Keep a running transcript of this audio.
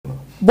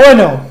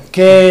Bueno,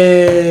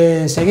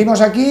 que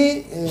seguimos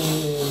aquí,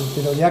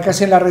 pero ya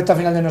casi en la recta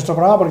final de nuestro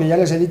programa, porque ya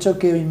les he dicho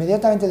que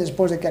inmediatamente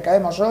después de que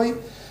acabemos hoy,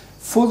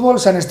 fútbol,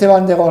 San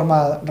Esteban de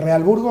Gormaz,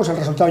 Real Burgos, el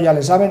resultado ya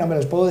le saben, no me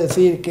les puedo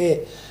decir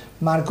que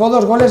marcó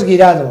 2 goles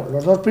Guirado,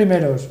 los 2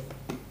 primeros,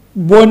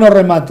 buenos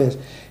remates,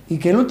 y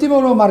que el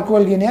último lo marcó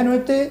el guineano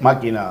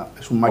Máquina,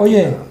 es un máquina.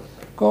 Oye,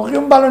 cogió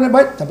un balón,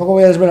 tampoco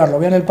voy a desvelarlo,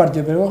 voy en el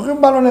partido, pero cogió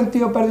un balón el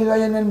tío perdido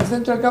ahí en el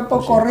centro del campo,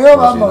 pues corrió, pues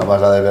vamos. Si no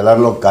vas a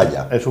desvelarlo,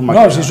 calla. Es un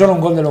máquina. No, si solo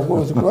un gol de los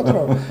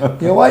 4.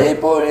 Llegó ahí,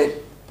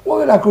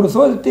 pobre, la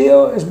cruzó el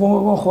tío, es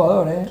muy buen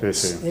jugador, ¿eh?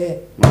 Sí,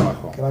 muy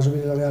bajo. Que va a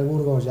subir el Real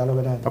Burgos, ya lo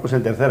verán. Estamos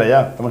en tercera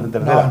ya, estamos en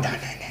tercera. No.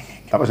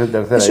 Estamos en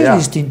tercera Eso ya. es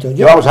distinto.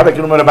 Vamos a ver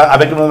qué número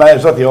va el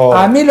socio.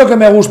 A mí lo que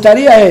me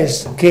gustaría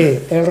es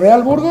que el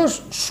Real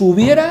Burgos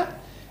subiera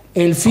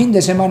el fin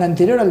de semana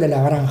anterior al de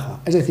la Granja.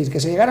 Es decir, que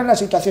se llegara a la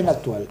situación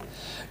actual.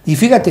 Y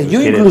fíjate,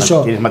 yo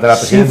incluso, ¿Quieres matar al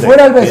si presidente?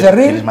 fuera el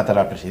Becerril... ¿Quieres matar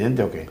al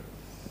presidente o qué? El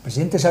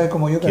presidente sabe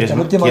como yo que hasta el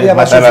último ¿Quieres día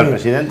va a matar sufrir. al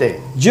presidente?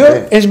 Yo,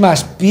 es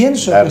más,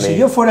 pienso Darle. que si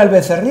yo fuera el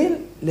Becerril,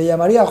 le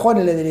llamaría a Juan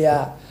y le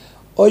diría,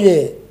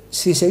 oye,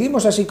 si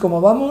seguimos así como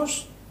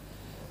vamos,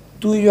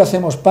 tú y yo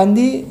hacemos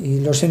pandi y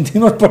lo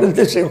sentimos por el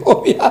de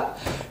Segovia,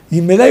 y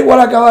me da igual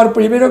acabar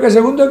primero que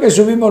segundo, que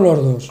subimos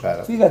los dos.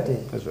 Claro, fíjate,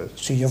 eso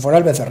es. si yo fuera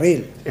el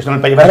Becerril. Esto en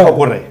el País Vasco Claro.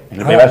 ocurre. En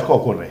el Claro. País Vasco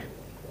ocurre.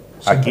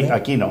 Siempre.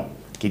 Aquí no.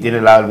 Aquí tiene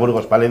el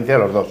Burgos Palencia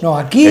los dos. No,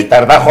 aquí... El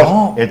Tardajos,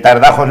 no. el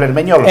Tardajos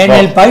Lermeño los En dos.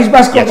 el País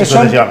Vasco, Y así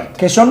sucesivamente.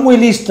 que son muy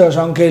listos,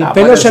 aunque el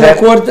pelo puede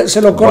se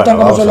ser. lo cortan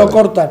Bueno, como se vamos a lo ver.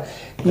 cortan.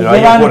 Pero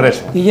ahí ocurre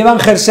eso. Y llevan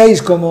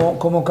jerseys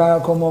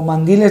como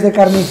mandiles de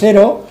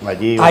carnicero.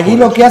 Allí Allí ocurre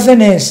lo eso. que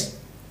hacen es,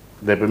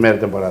 De primera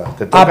temporada.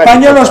 Te toca y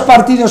apaño te los toca.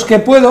 partidos que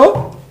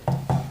puedo,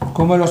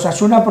 como los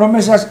Asuna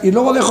Promesas, y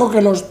luego dejo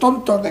que los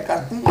tontos de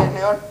Castilla y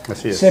León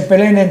Así es. se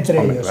peleen entre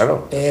Hombre, ellos.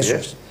 claro, así Eso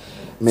es. es.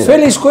 Mira,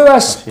 Félix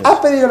Cuevas así es. ha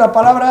pedido la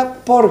palabra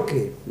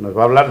porque Nos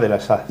va a hablar de la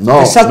SAD.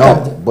 No,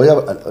 Exactamente.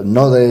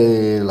 no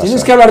de la tienes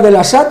SAD. que hablar de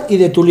la SAT y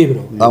de tu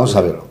libro. Vamos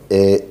a ver.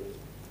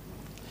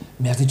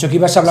 Me has dicho que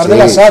ibas a hablar Sí, de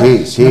la SAT.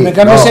 sí. No me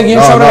cambies el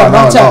guión sobre la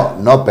marcha.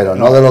 No, pero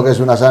no de lo que es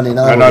una SAD ni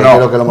nada. No, porque no.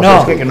 quiero que lo hemos No,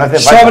 escrito. que no hace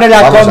falta. sobre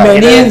la Vamos a ver,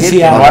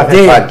 conveniencia que no hace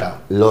de... falta.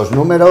 Los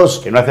números.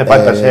 Que no hace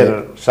falta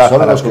ser SAD son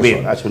para los que subir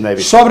son. a segunda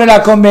división. Sobre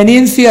la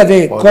conveniencia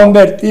de Pues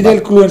convertir vale.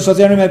 el club en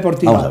sociedad anónima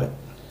deportiva. Vamos a ver.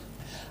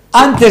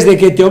 Antes de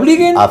que te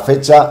obliguen, A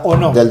fecha ¿O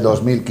no? del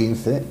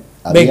 2015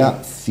 había Venga.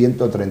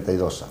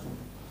 132 SAD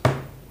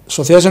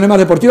sociedades anónimas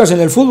deportivas en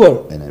el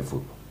fútbol. en el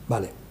fútbol.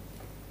 Vale.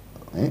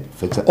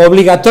 Fecha.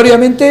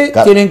 Obligatoriamente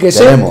tienen que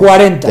ser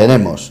 40.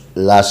 Tenemos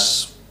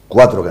las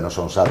 4 que no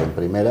son SAD en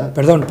primera.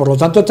 Perdón, por lo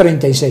tanto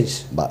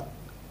 36. Va.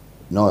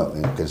 No,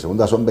 que en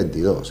segunda son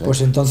 22.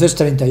 Pues entonces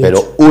 38.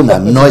 Pero una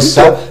no es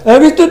SAD. ¿Has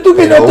visto tú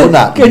que, pero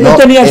no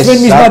tenías es fe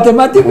en mis SAD,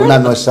 matemáticas? Una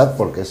no es SAD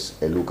porque es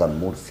el UCAM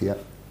Murcia.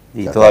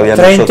 Y todavía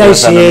no es 37.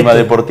 sociedad anónima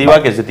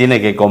deportiva que se tiene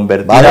que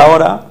convertir Vale.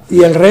 ahora,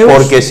 Y el Reus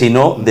porque si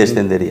no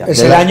descendería. es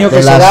el año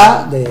que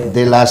será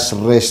de las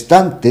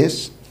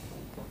restantes,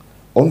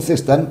 11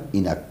 están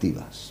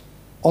inactivas,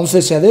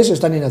 11 SADs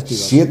están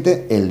inactivas.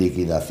 7 en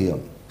liquidación,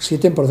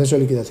 7 en proceso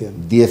de liquidación.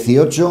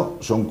 18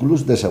 son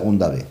clubs de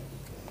segunda B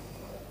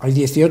Hay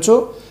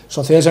 18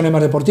 sociedades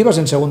anónimas deportivas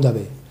en segunda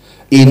B.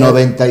 y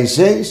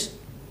 96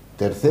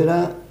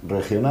 tercera,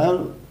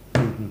 regional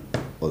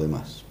o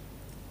demás.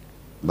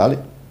 ¿Vale?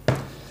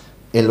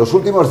 En los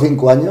últimos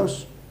 5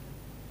 años,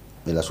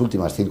 en las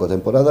últimas 5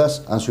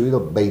 temporadas, han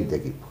subido 20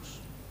 equipos,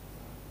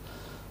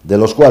 de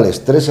los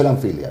cuales 3 eran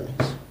filiales.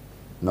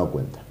 No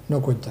cuentan.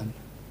 No cuentan.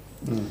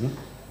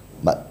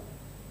 Vale.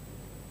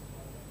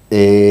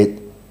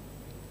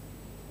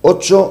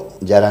 8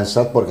 ya eran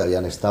SAD porque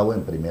habían estado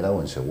en primera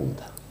o en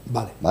segunda.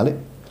 Vale. ¿Vale?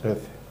 13.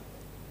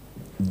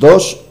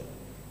 2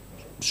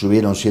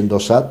 subieron siendo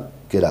SAD,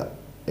 que era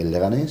el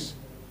Leganés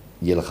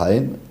y el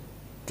Jaén,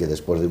 que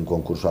después de un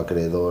concurso de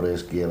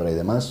acreedores, quiebra y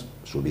demás,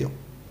 subió.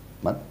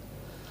 ¿Vale?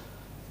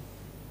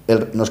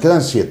 Nos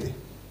quedan 7.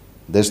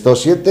 De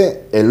estos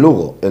 7, el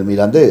Lugo, el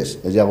Mirandés,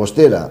 el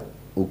Llagostera,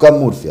 UCAM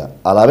Murcia,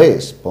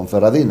 Alavés,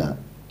 Ponferradina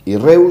y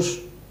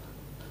Reus.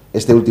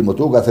 Este último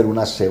tuvo que hacer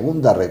una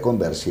segunda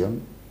reconversión.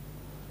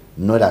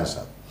 No eran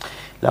SAD.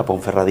 ¿La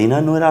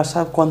Ponferradina no era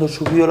SAD cuando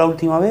subió la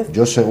última vez?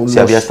 Yo según ¿Se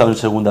los- había estado en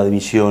segunda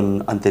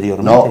división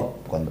anteriormente? No,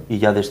 ¿cuándo? ¿Y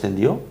ya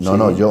descendió? No, Sí.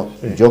 no,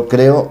 yo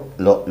creo,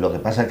 lo que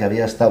pasa que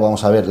había estado,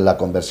 vamos a ver, la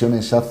conversión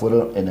en SAD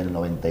fueron en el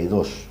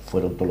 92,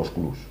 fueron todos los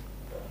clubs.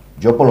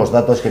 Yo por los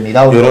datos que he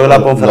mirado, Yo creo que la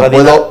lo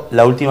Ponferradina, puedo-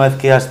 la última vez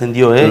que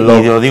ascendió, y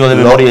lo- lo digo de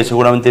lo- memoria y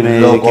seguramente me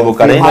lo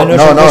equivocaré. confirmo. No,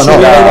 No, no, no, se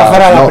obligara no, y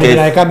bajara a la no,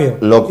 primera que de cambio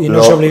lo- y no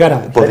lo- se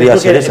obligara. Podría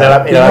ser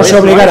esa. Y no se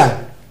obligara.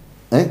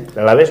 ¿Eh? ¿El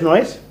Alavés no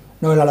es?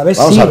 No, el Alavés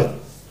Vamos sí. a ver.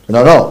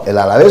 No, el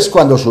Alavés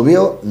cuando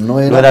subió no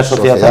era, No era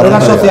sociedad Pero era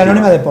anónima sociedad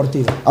anónima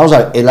deportiva. Vamos a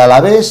ver, el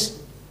Alavés,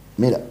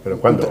 mira, ¿Pero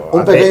cuándo?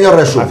 un pequeño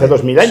resumen. Hace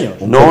 2000 años.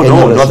 Un No, pequeño no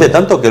resumen. hace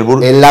tanto que el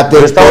Burgos. En la Yo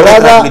estaba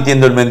temporada-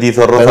 transmitiendo el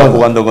Mendizorroza Perdón,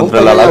 jugando un contra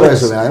el pequeño Alavés.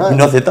 resumen, además, Y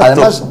no hace tanto.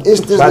 Además,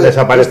 este es Va a de-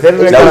 desaparecer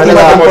este es La de de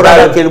última como temporada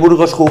tal. que el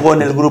Burgos jugó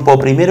en el grupo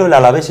primero, el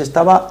Alavés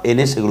estaba en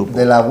ese grupo.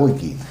 de la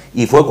wiki.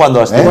 Y fue cuando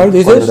 ¿Eh? ascendió. ¿Cuál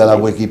dices? De la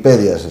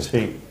Wikipedia es este.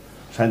 Sí.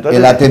 O sea, entonces,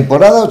 en la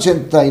temporada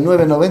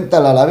 89-90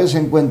 el Alavés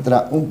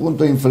encuentra un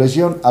punto de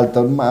inflexión al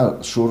tomar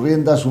sus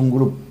riendas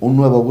un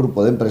nuevo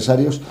grupo de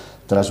empresarios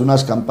tras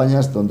unas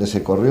campañas donde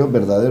se corrió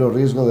verdadero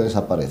riesgo de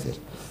desaparecer.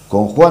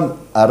 Con Juan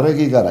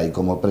Arregui Garay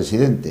como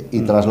presidente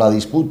y tras la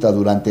disputa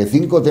durante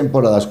 5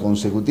 temporadas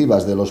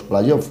consecutivas de los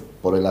playoffs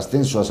por el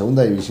ascenso a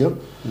segunda división,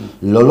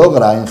 lo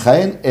logra en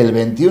Jaén el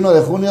 21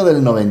 de junio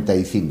del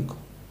 95.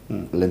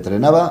 Le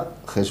entrenaba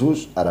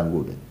Jesús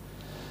Aranguren.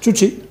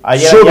 Chuchi.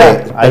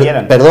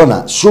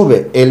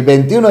 Sube el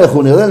 21 de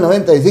junio del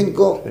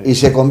 95 y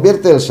se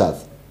convierte el SAD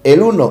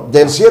el 1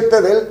 del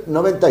 7 del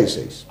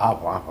 96.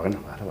 Bueno.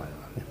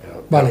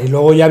 Vale, y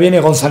luego ya viene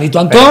Gonzalito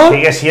Antón. Pero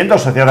sigue siendo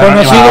sociedad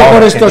anónima. Conocido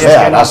por estos.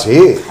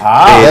 Sí.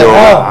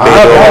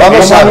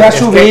 Vamos a ver.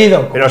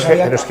 Subido. Pero es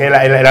que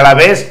el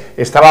Alavés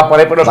estaba por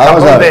ahí por los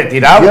campos de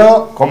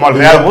tirado, como el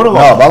Real Burgos.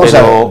 No, vamos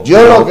a ver.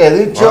 Yo lo que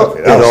he dicho.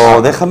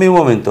 Pero déjame un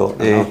momento.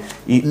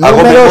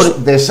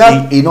 Números de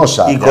SAD y no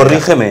SAD. Y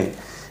corrígeme.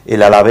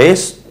 El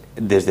Alavés,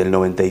 desde el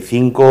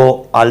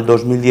 95 al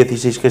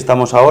 2016 que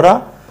estamos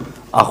ahora,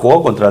 ha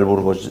jugado contra el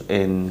Burgos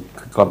en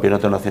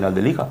Campeonato Nacional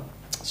de Liga.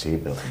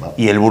 Sí, pero,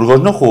 y el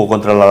Burgos no jugó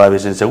contra el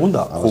Alavés en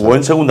segunda, jugó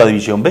en segunda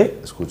división B.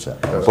 Escucha.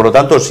 Por lo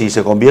tanto, si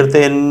se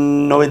convierte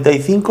en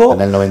 95,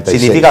 en el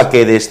 96, significa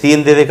que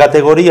desciende de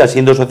categoría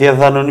siendo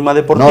sociedad anónima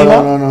deportiva.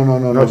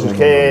 No, es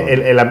que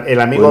el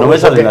amigo. Pues no me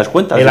salen las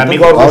cuentas. El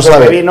amigo ruso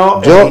que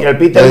vino, el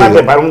Peterman,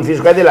 que para un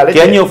Cisco de la leche.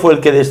 ¿Qué año fue el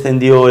que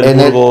descendió el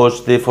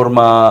Burgos de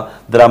forma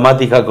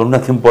dramática con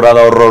una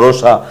temporada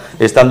horrorosa,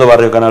 estando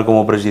Barrio Canal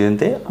como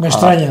presidente? Me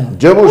extraña.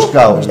 Yo he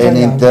buscado en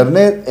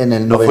internet en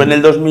el ¿No fue en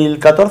el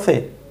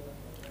 2014?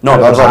 No,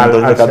 al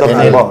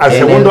 2014. Al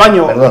segundo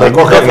año de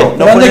cogerlo.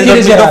 No fue en el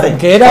 2012.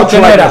 ¿Qué era o qué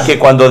no era? Que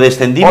cuando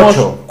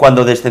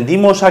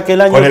descendimos aquel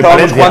año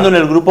estábamos jugando en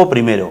el grupo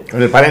primero.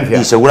 Con el Palencia.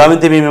 Y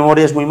seguramente mi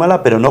memoria es muy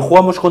mala, pero no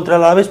jugamos contra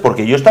el Alavés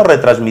porque yo estaba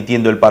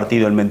retransmitiendo el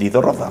partido en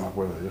Mendizorroza.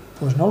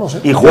 Pues no lo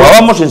sé. Y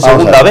jugábamos en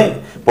segunda B.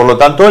 Por lo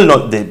tanto,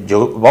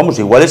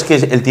 igual es que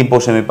el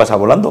tiempo se me pasa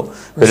volando.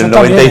 Pero el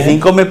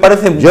 95 me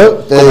parece muy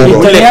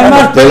tenían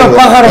más pelos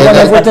pájaros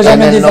cuando fuiste en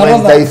Mendizorroza.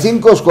 El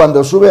 95 es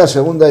cuando sube a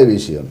segunda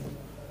división.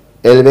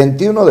 El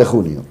 21 de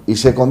junio y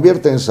se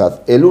convierte en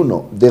SAD el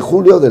 1 de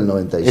julio del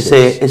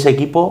 96. Ese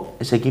equipo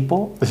 ¿Es el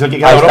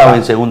que ha estado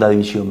en segunda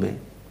división B.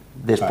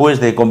 Después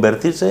de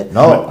convertirse.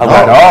 Pero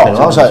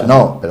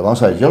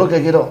vamos a ver. Yo lo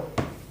que quiero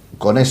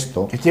con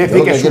esto. ¿Qué quiere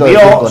decir que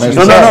subió?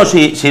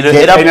 Si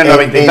era en el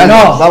 90.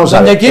 Vamos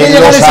a ver. En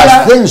los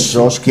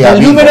ascensos que ha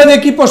habido. El número de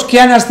equipos que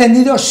han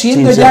ascendido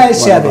siendo ya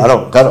ese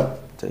AD. Claro.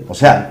 O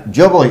sea,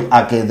 yo voy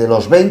a que de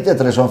los 20,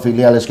 3 son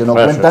filiales que no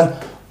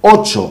cuentan.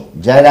 8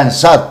 ya eran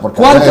SAD.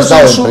 ¿Cuántos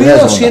han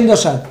subido siendo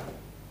SAD?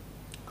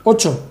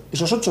 8.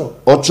 ¿Esos 8?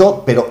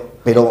 8,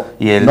 pero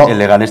y el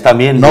Leganés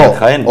también. No,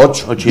 Jaén.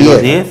 8 y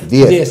los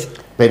 10.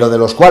 Pero de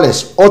los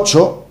cuales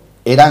 8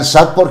 eran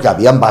SAD porque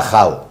habían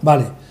bajado.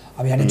 Vale.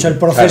 Habían hecho el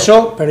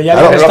proceso, pero ya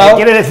habían estado. Lo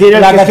que quiere decir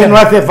es que no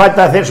hace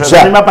falta hacer eso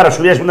para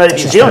subir a segunda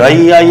división. Pero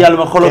ahí a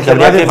lo mejor lo que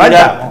habría que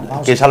mirar,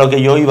 que es a lo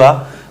que yo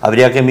iba.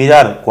 Habría que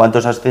mirar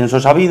cuántos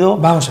ascensos ha habido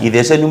y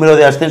de ese número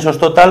de ascensos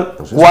total,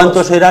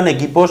 cuántos eran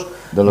equipos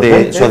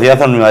de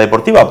Sociedad Anónima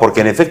Deportiva, porque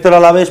en efecto el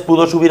Alavés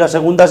pudo subir a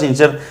segunda sin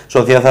ser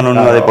Sociedad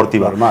Anónima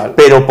Deportiva. Normal.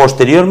 Pero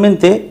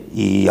posteriormente,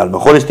 y a lo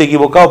mejor estoy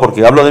equivocado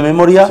porque hablo de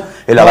memoria,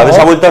 el Alavés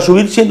ha vuelto a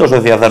subir siendo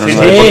Sociedad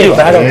Anónima Deportiva.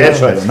 Claro,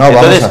 eso es.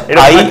 Entonces,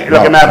 ahí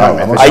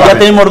ya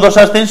tenemos 2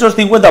 ascensos,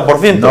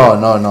 50%.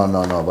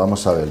 No,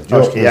 vamos a ver.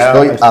 Yo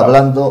estoy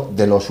hablando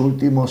de los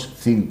últimos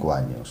 5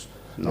 años.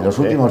 En los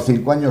últimos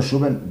 5 años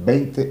suben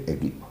 20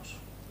 equipos.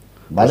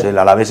 ¿Vale? Pues el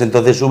Alavés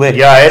entonces sube.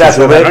 Ya era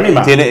Sociedad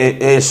Anónima.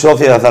 Es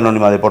Sociedad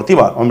Anónima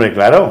Deportiva. Hombre,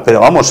 claro. Pero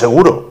vamos,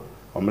 seguro.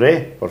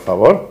 Hombre, por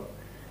favor.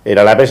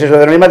 Era la PSS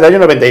de Anónima del año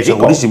 95.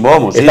 Segurísimo,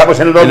 vamos. Estamos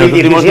en el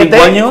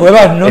 2017.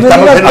 Cuevas, no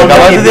estamos me en el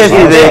Acabas de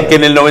 2017. decir que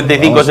en el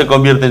 95 se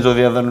convierte en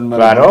Sociedad Anónima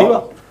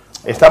Deportiva.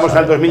 Estamos en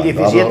el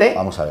 2017.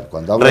 Vamos a ver,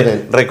 cuando hablo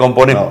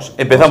recomponemos.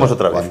 Empezamos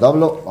otra vez.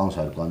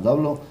 Cuando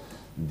hablo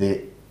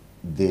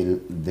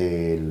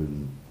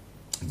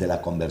de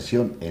la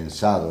conversión en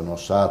SAD o no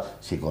SAD,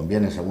 si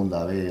conviene en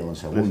segunda B o en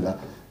segunda,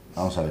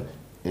 vamos a ver,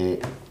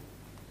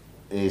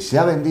 se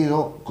ha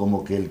vendido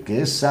como que el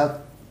que es SAD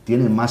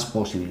tiene más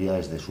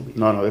posibilidades de subir.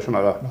 No, de eso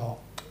nada. No.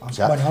 O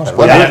sea,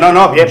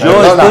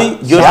 bien,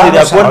 yo estoy de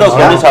acuerdo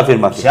con esa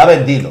afirmación. Se ha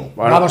vendido.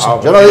 Vamos a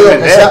ver. Yo no digo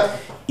que sea.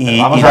 Y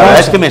la verdad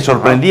es que me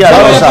sorprendía. Yo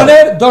voy a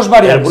poner 2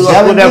 variables. El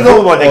Club de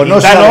Fútbol de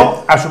Quintano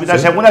ha subido a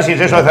segunda sin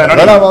ser Sociedad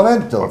Anónima. Espera un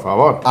momento. Por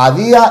favor. A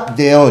día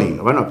de hoy.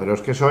 Bueno, pero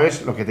es que eso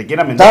es lo que te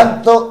quieran vender.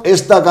 Tanto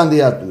esta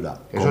candidatura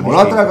como la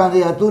otra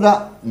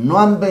candidatura no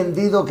han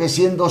vendido que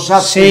siendo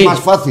SAD es más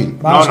fácil.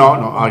 Yo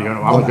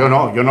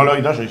no lo he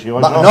oído.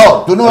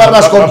 No, tú no lo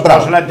habrás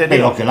comprado.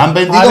 Pero que lo han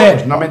vendido.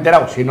 Pues no me he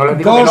enterado. Si no le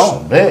digo que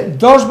no.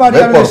 Dos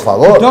variables. Por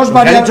favor. Dos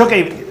variables.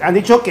 Han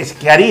dicho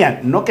que harían,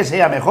 no que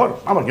sea mejor.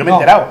 Vamos, yo me he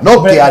enterado.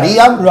 No, que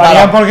harían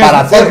para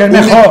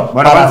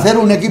hacer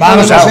un equipo de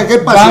no sé qué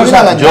para subir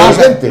al año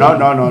siguiente.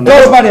 No.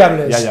 Dos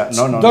variables.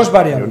 Dos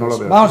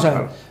variables. Vamos a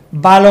ver.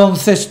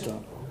 Baloncesto.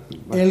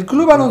 El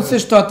Club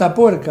Baloncesto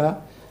Atapuerca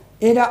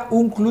era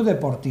un club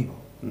deportivo,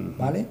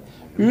 ¿vale?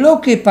 Lo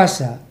que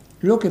pasa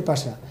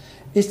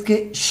es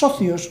que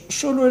socios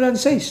solo eran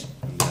 6.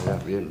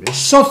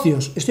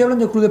 Socios, estoy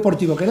hablando de club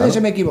deportivo, que nadie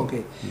se me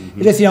equivoque.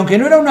 Es decir, aunque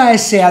no era una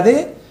SAD,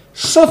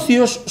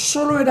 socios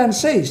solo eran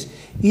 6.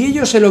 Y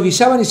ellos se lo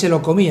guisaban y se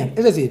lo comían.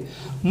 Es decir,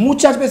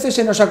 muchas veces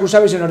se nos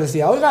acusaba y se nos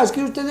decía, oiga, es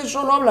que ustedes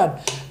solo hablan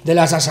de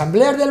las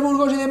asambleas del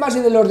Burgos y demás,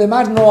 y de los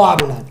demás no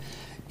hablan.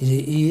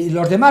 Y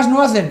los demás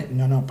no hacen.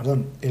 No,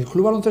 perdón. El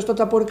Club Baloncesto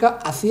Atapuerca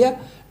hacía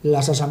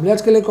las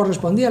asambleas que le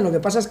correspondían. Lo que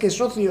pasa es que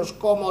socios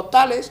como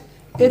tales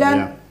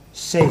eran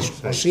 6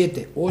 o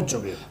 7 o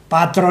 8.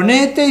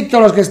 Patronete y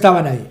todos los que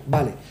estaban ahí.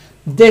 Vale.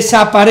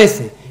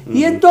 Desaparece.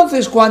 Y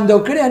entonces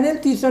cuando crean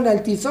el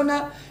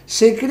Tizona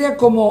se crea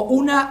como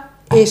una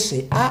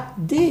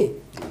SAD,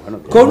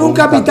 con un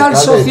capital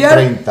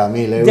social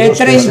de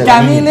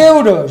 30.000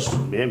 euros.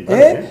 Bien,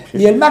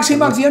 y el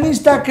máximo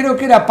accionista creo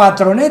que era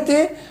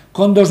Patronete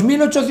con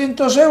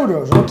 2.800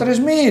 euros o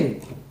 3.000.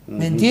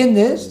 ¿Me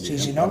entiendes?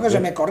 Si no, que se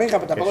me corrija,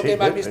 pero tampoco tiene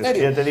más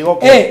misterio.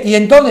 Y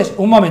entonces,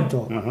 un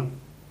momento.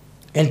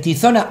 El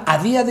Tizona a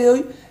día de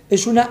hoy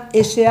es una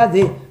SAD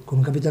con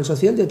un capital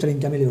social de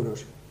 30.000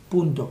 euros.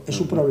 Punto. Es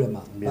su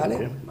problema.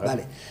 ¿Vale?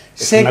 Vale.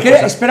 Se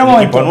crea, espera un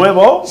momento.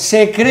 Nuevo,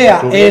 se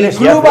crea el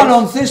Club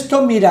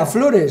Baloncesto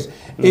Miraflores.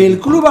 El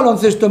Club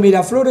Baloncesto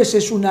Miraflores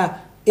es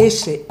una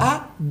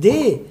SAD.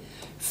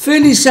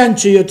 Félix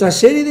Sancho y otra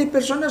serie de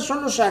personas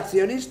son los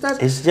accionistas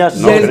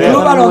del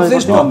Club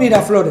Baloncesto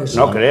Miraflores.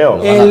 No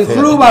creo. El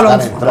Club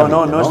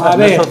Baloncesto. A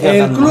ver,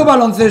 el Club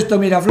Baloncesto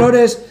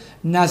Miraflores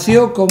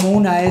nació como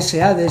una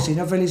SAD, si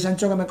no Félix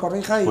Sancho que me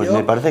corrija y pues yo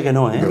me parece que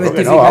no,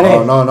 rectificaré.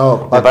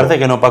 No, Paco. Me parece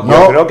que no, Paco.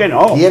 Yo creo que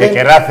no, que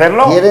querrá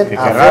hacerlo. Quieren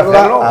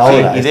hacerlo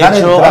ahora.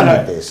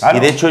 Sí, y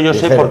de hecho yo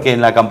sé porque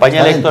en la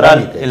campaña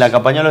electoral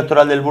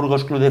del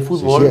Burgos Club de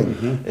Fútbol,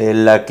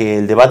 en la que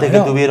el debate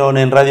que tuvieron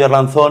en Radio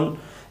Arlanzón,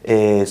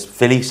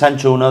 Félix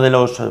Sancho, uno de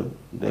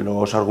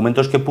los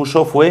argumentos que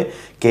puso fue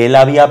que él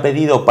había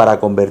pedido para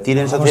convertir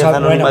en sociedad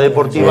anónima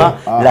deportiva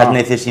las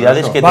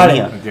necesidades que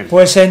tenía.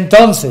 Pues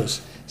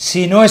entonces,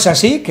 si no es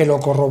así, que lo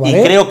corroboraré.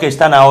 Y creo que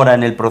están ahora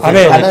en el proceso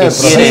de que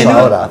quieren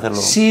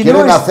hacerlo.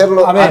 Quieren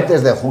hacerlo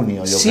antes de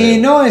junio, yo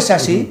creo. No es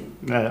así,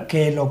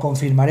 que lo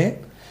confirmaré.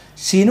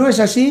 Si no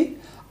es así,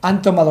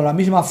 han tomado la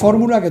misma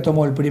fórmula que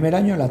tomó el primer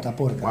año en la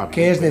Atapuerca,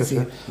 que es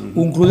decir,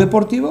 un club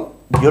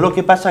deportivo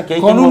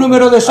con un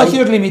número de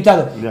socios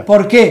limitado.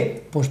 ¿Por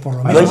qué? Pues por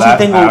lo menos. Yo ahí sí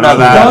tengo una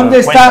duda.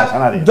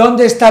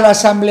 ¿Dónde está la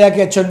asamblea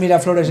que ha hecho en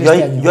Miraflores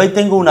este año? Yo ahí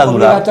tengo una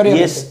duda, y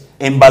es,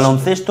 ¿en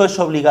baloncesto es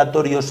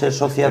obligatorio ser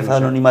sociedad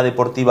anónima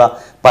deportiva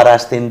para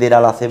ascender a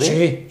la ACB?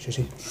 Sí.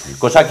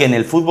 Cosa que en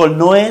el fútbol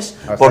no es,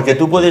 porque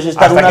tú puedes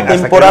estar una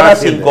temporada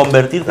sin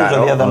convertirte en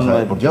sociedad anónima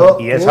deportiva.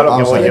 Y es a lo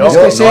que voy yo,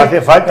 no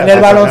hace falta. En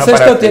el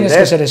baloncesto tienes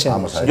que ser ese.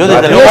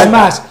 Es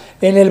más,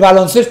 en el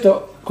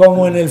baloncesto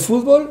como en el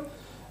fútbol,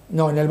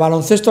 no, en el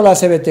baloncesto la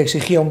ACB te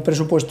exigía un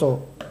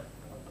presupuesto.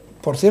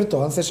 Por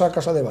cierto, han cesado a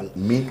Casa de Val.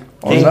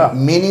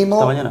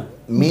 Mínimo.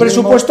 Un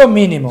presupuesto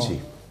mínimo. Sí.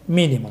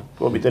 Mínimo.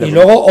 Y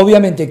luego,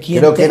 obviamente,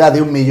 creo que era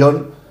de 1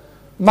 millón.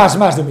 Más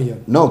de 1 millón.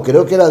 No,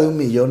 creo que era de 1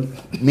 millón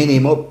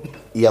mínimo.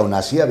 Y aún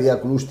así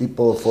había clubs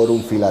tipo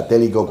Fórum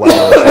Filatélico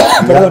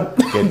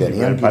que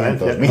tenían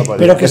 500.000.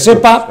 Pero que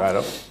sepa,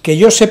 que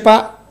yo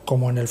sepa,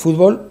 como en el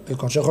fútbol, el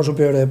Consejo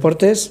Superior de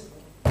Deportes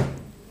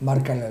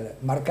marca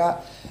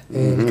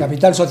el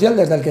capital social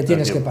desde el que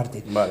tienes que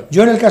partir.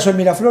 Yo en el caso de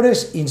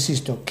Miraflores,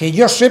 insisto, que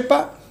yo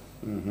sepa,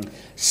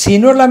 si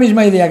no es la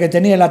misma idea que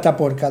tenía el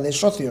Atapuerca de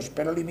socios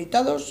pero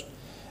limitados,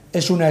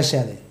 es una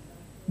SAD.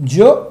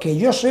 Que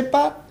yo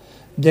sepa,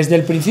 desde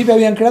el principio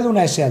habían creado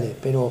una SAD,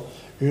 pero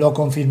lo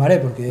confirmaré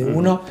porque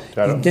uno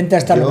intenta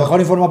estar lo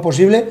mejor informado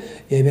posible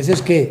y hay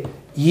veces que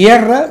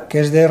hierra, que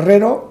es de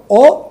herrero,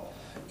 o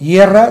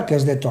hierra, que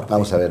es de torpe.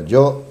 Vamos a ver,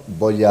 yo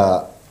voy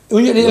a...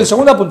 El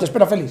segundo apunte,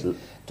 espera, Félix.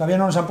 Todavía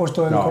no nos han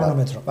puesto el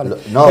cronómetro. Vale.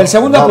 El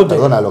segundo apunte.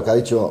 Perdona, lo que ha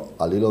dicho,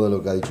 al hilo de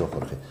lo que ha dicho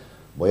Jorge.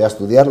 Voy a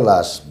estudiar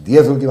las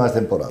 10 últimas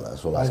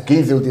temporadas o las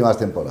 15 últimas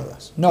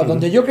temporadas. No,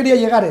 donde yo quería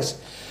llegar es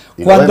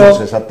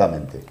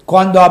exactamente.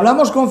 Cuando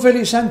hablamos con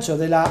Félix Sancho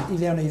de la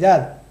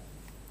idoneidad,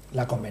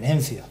 la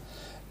conveniencia,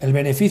 el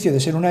beneficio de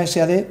ser una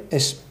SAD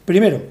es,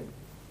 primero,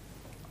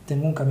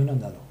 tengo un camino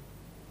andado.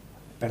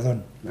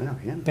 Perdón. Bueno.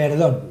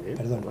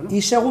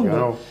 Y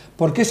segundo,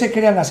 ¿por qué se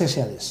crean las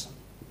SADs?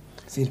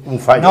 Es decir, un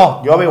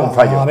fallo. Yo veo un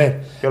fallo. A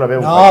ver. Yo lo veo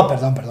un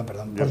fallo.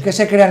 Perdón. ¿Por qué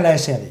se crean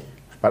las SAD?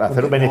 Para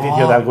hacer un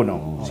beneficio de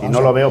alguno. Si no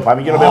lo veo, para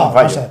mí yo lo veo un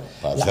fallo.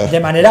 De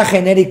manera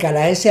genérica,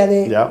 la SAD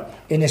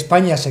en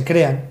España se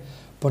crean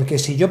porque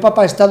si yo,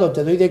 papá Estado,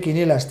 te doy de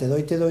quinielas, te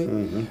doy,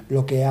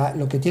 lo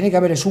que tiene que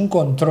haber es un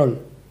control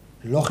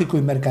lógico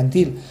y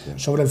mercantil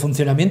sobre el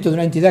funcionamiento de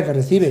una entidad que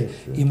recibe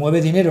y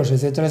mueve dineros,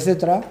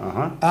 etcétera.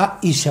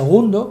 Y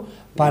segundo,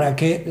 para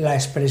que la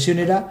expresión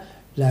era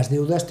las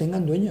deudas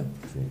tengan dueño.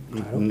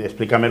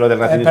 Explícame lo de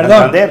Racing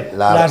Santander.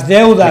 Las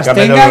deudas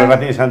tengan...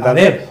 A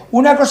ver,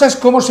 una cosa es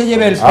cómo se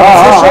lleve el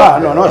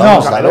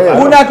proceso.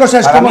 Una cosa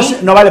es cómo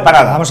no vale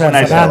para nada.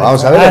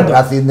 Vamos a ver,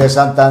 Racing de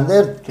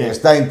Santander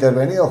está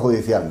intervenido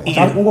judicialmente. Y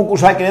un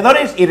concurso de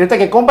acreedores y gente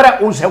que compra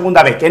un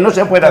segunda vez, que no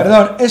se puede hacer.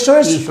 Perdón, eso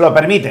es... Y se lo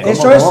permite.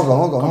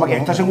 ¿Cómo que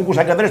estás en concurso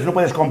de acreedores no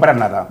puedes comprar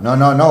nada.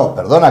 No,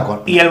 perdona.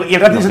 Y el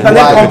Racing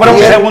Santander compró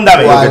una segunda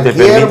vez. Lo que te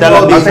permite al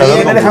administrador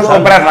no te dejan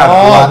comprar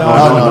nada.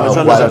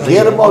 No,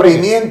 cualquier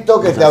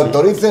movimiento que te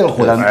autorice el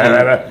juez.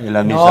 El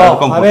administrador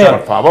concursal.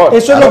 Por favor.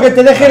 Eso es lo que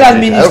te deje el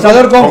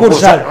administrador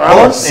concursal.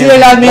 Si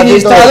el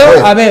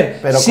administrador, a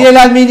ver, si el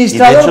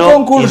administrador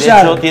concursal... Y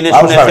de hecho tienes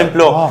un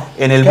ejemplo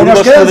en el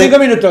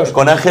Burgos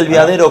con Ángel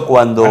Viadero,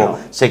 cuando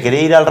se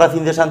quería ir al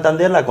Racing de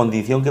Santander, la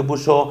condición que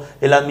puso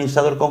el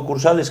administrador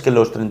concursal es que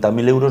los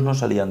 30.000 euros no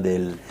salían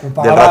del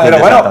Racing de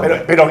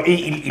Santander. Pero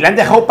le han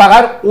dejado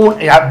pagar un...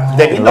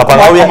 Lo ha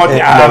pagado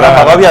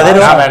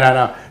Viadero.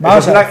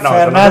 Vamos a ver,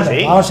 Fernando,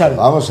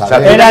 vamos a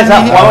ver.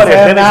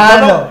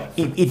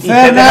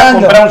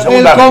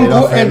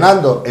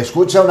 Fernando,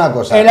 escucha una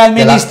cosa. El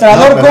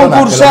administrador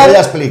concursal... Te lo voy a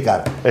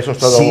explicar. Eso es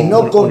todo. Si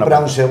no compra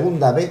un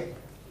segunda B,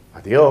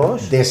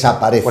 adiós.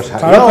 desaparece. Pues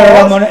claro,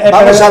 vamos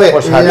a ver,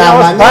 pues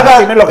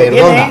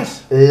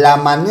la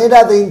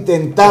manera de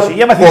intentar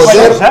pues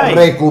poder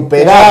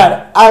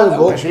recuperar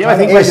algo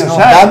es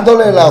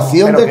dándole la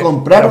opción de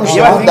comprar un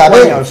segunda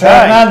B.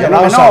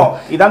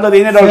 Y dando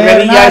dinero al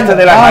guerrilla este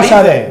de la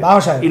narices.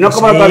 Y no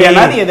cobra todavía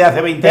nadie de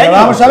hace 20 años.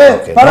 Vamos a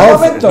ver, para un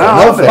momento.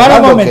 Para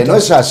un momento. Que no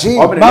es así.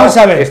 Vamos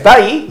a ver. Está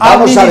ahí.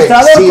 Vamos a ver,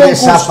 si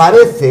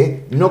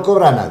desaparece, no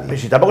cobra nadie. Pero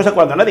si tampoco está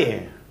cobrando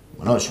nadie.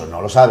 Bueno, eso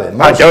no lo sabes.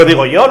 Ya lo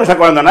digo yo, no está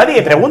cobrando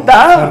nadie.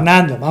 Pregunta.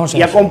 Fernando, vamos a ver.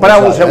 Y ha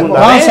comprado un segundo.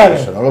 Vamos a ver.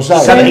 Eso no lo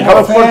sabes. Se ha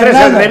dedicado por 3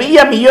 en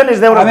Revilla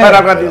millones de euros para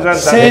Racing Santander.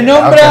 Se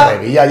nombra...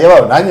 Revilla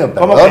lleva un año,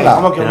 perdona.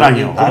 ¿Cómo que un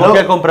año? ¿Cómo que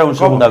ha comprado un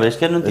segunda vez? Es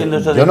que no entiendo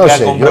eso de que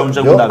ha comprado un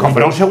segunda vez.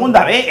 Compró un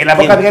segunda vez. En la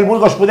época del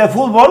Burgos de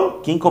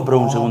fútbol. ¿Quién compró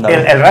un segunda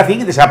vez? El Racing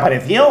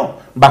desapareció.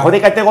 Bajó de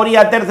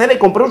categoría a tercera y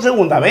compró un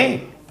segunda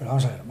vez. Pero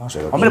vamos a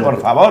ver, Hombre,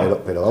 por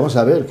favor. Pero vamos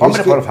a ver.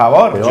 Hombre, por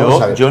favor.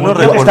 Yo no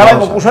recuerdo. Estaba en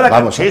concurso de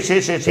la... Sí.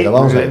 Pero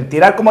vamos a ver.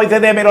 Tirar, como dice,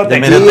 de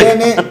Meroteca.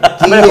 Tiene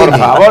por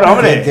favor,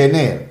 hombre. que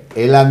tener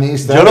el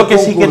administrador yo lo que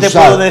sí que te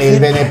puedo decir, el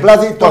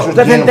beneplácito, pues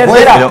usted en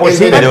tercera, pues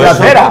siga en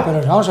tercera.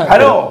 Pero vamos a ver.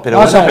 Claro, pero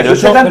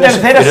usted está en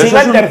tercera,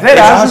 siga en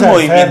tercera. Eso es un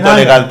movimiento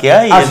legal que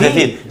hay, es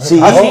decir,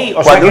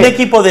 cuando un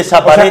equipo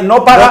desaparece,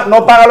 no paga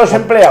a los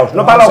empleados,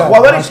 no paga a los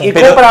jugadores y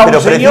compra a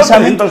un señor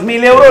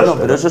 500.000 euros. No,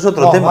 pero eso es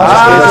otro tema.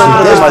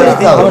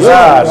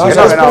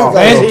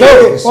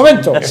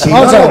 Momento. Si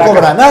no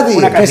cobra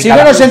nadie, que si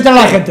no nos entra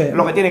la gente.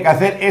 Lo que tiene que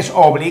hacer es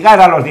obligar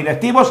a los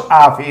directivos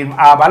a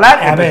avalar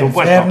el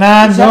presupuesto.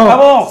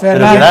 Fernando. El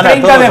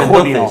 30 de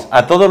junio.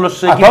 A todos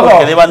los equipos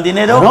que deban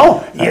dinero.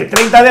 Y el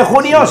 30 de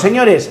junio,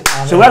 señores,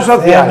 Seguridad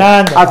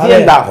Social,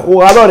 Hacienda,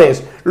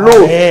 jugadores, luz,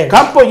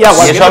 campo y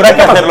agua. Y eso habrá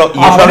que hacerlo.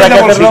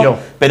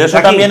 Pero eso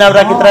también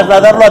habrá que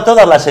trasladarlo a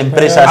todas las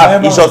empresas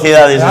y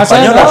sociedades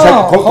españolas.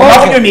 ¿Cómo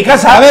hago yo en mi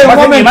casa? A ver, un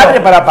momento. Mi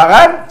madre para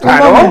pagar.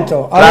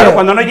 Claro,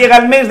 cuando no llega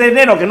el mes de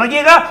enero, que no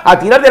llega, a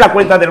tirar de la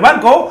cuenta del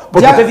banco,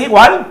 porque usted es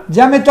igual.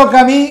 Ya me toca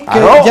a mí,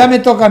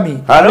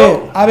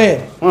 A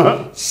ver,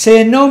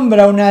 se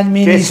nombra un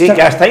administrador. Sí,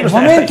 que hasta ahí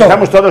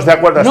estamos todos de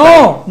acuerdo.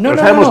 No.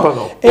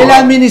 Todo. El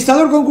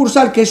administrador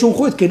concursal, que es un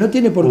juez que no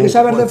tiene por qué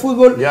saber de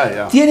fútbol,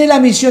 tiene la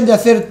misión de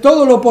hacer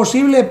todo lo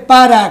posible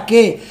para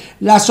que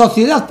la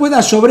sociedad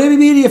pueda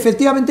sobrevivir y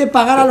efectivamente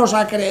pagar a los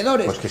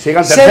acreedores. Pues que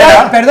sigan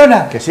tercera.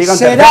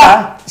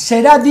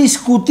 Será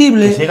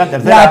discutible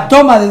la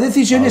toma de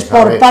decisiones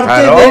por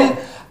parte del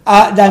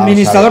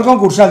administrador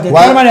concursal. De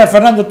todas maneras,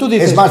 Fernando, tú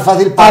dices... ¿Es más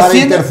fácil pagar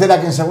en tercera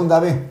que en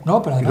segunda B?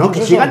 No, pero no,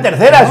 que siga en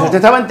tercera. Si usted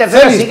estaba en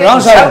tercera,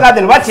 salga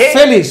del bache.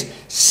 Félix,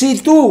 si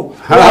tú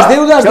las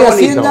deudas de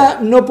Hacienda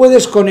no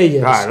puedes con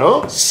ellas,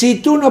 si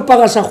tú no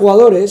pagas a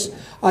jugadores,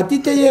 a ti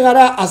te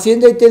llegará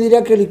Hacienda y te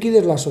dirá que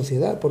liquides la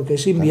sociedad, porque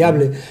es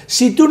inviable.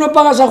 Si tú no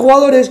pagas a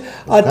jugadores,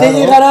 a ti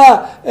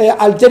llegará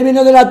al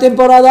término de la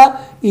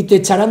temporada y te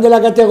echarán de la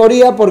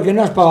categoría porque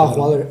no has pagado a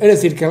jugadores. Es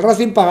decir, que el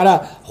Racing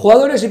pagará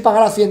jugadores y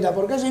pagará Hacienda,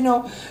 porque si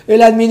no,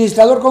 el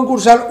administrador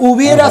concursal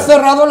hubiera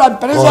cerrado la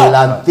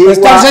empresa.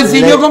 Es tan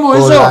sencillo como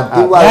eso.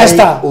 Ya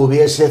está.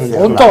 Hubiese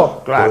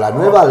cerrado. Con la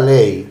nueva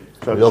ley.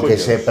 Lo que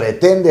se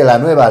pretende la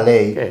nueva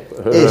ley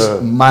es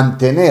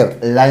mantener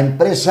la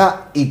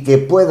empresa y que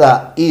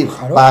pueda ir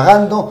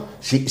pagando,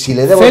 si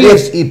le debo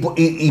 10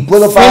 y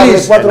puedo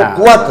pagarle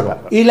 4.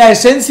 Y la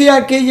esencia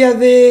aquella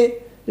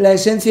de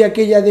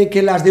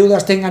que las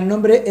deudas tengan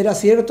nombre, ¿era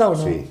cierta o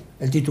no? Sí.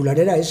 El titular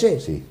era ese.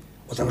 Sí.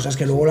 Otra cosa es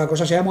que luego la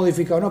cosa se haya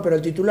modificado o no, pero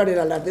el titular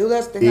era las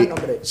deudas tengan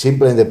nombre.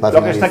 Simplemente para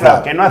lo que está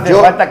claro, que no hace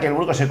falta que el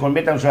Burgos se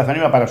convierta en sociedad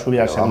anónima para subir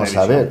al segunda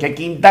división. Que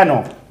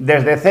Quintano,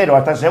 desde cero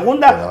hasta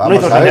segunda, no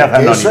hizo sociedad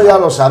anónima. Eso ya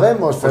lo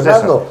sabemos,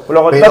 Fernando.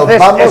 Luego, entonces,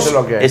 vamos, eso es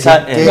lo que es.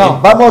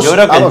 Yo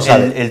creo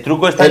que el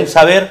truco está en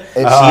saber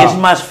si es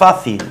más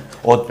fácil.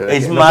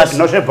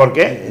 No sé por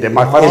qué, de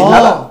más fácil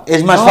nada.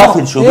 Es más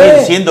fácil subir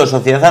siendo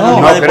sociedad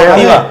anónima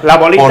deportiva. La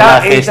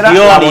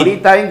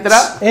bolita entra.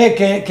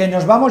 Que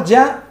nos vamos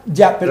ya,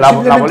 pero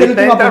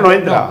simplemente no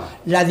entra.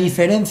 La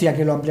diferencia,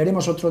 que lo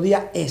ampliaremos otro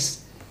día,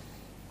 es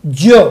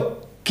yo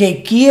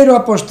que quiero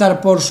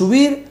apostar por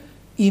subir,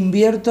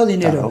 invierto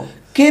dinero.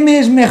 ¿Qué me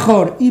es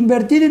mejor?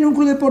 ¿Invertir en un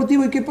club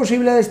deportivo y qué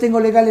posibilidades tengo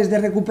legales de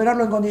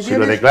recuperarlo en condiciones? Si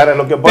lo declaras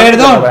lo que pones,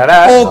 perdón,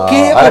 ¿o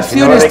qué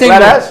opciones tengo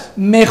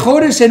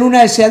mejores en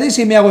una SAD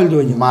si me hago el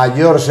dueño?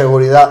 Mayor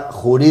seguridad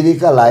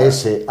jurídica, la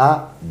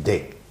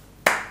SAD.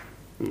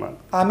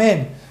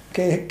 Amén.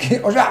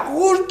 O sea,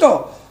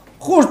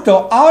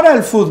 justo, ahora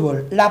el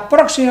fútbol. La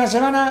próxima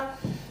semana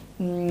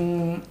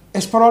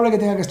es probable que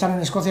tenga que estar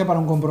en Escocia para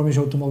un compromiso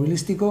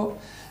automovilístico,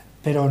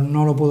 pero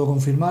no lo puedo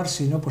confirmar,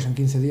 si no, pues en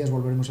 15 días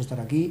volveremos a estar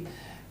aquí.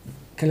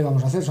 ¿Qué le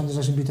vamos a hacer? Son de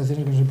esas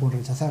invitaciones que no se pueden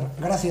rechazar.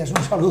 Gracias,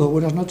 un saludo,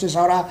 buenas noches.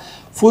 Ahora,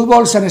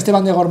 fútbol, San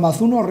Esteban de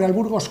Gormaz 1, Real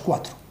Burgos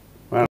 4.